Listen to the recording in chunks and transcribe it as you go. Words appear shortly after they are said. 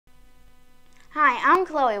Hi, I'm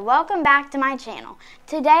Chloe. Welcome back to my channel.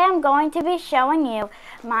 Today I'm going to be showing you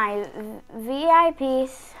my VIP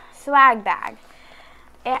swag bag.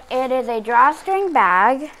 It is a drawstring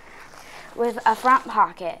bag with a front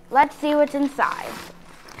pocket. Let's see what's inside.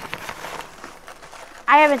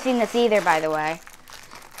 I haven't seen this either, by the way.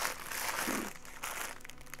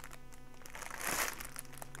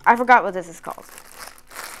 I forgot what this is called.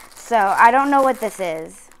 So, I don't know what this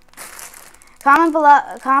is. Comment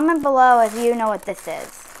below if you know what this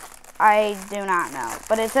is. I do not know.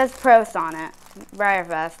 But it says Prost on it.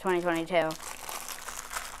 Breyerfest 2022.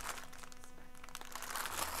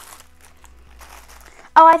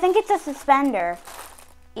 Oh, I think it's a suspender.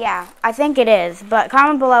 Yeah, I think it is. But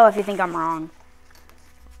comment below if you think I'm wrong.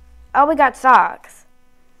 Oh, we got socks.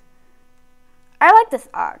 I like the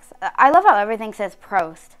socks. I love how everything says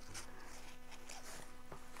Prost.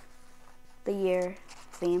 The year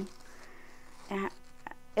theme.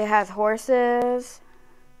 It has horses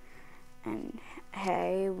and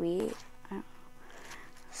hay, wheat.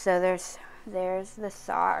 So there's the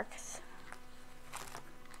socks.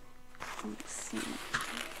 Let's see.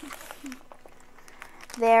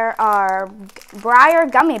 There are Breyer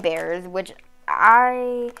gummy bears, which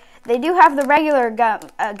they do have the regular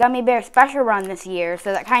gummy bear special run this year,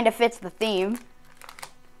 so that kind of fits the theme.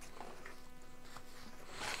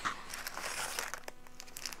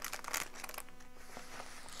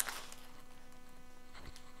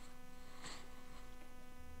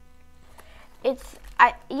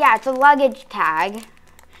 It's a luggage tag.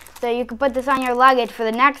 So you can put this on your luggage for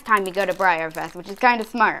the next time you go to Breyerfest, which is kind of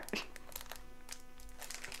smart.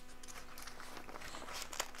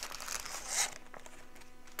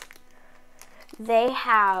 They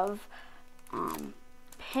have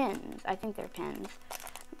pins, I think they're pins,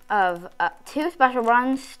 of 2 special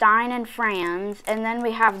runs, Stein and Franz, and then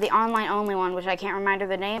we have the online only one, which I can't remember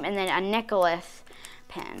the name, and then a Nicholas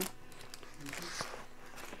pin.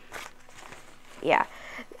 Yeah,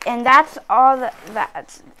 and that's all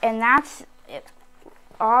that's in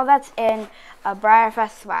a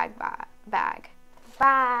Breyerfest swag bag.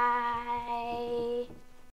 Bye.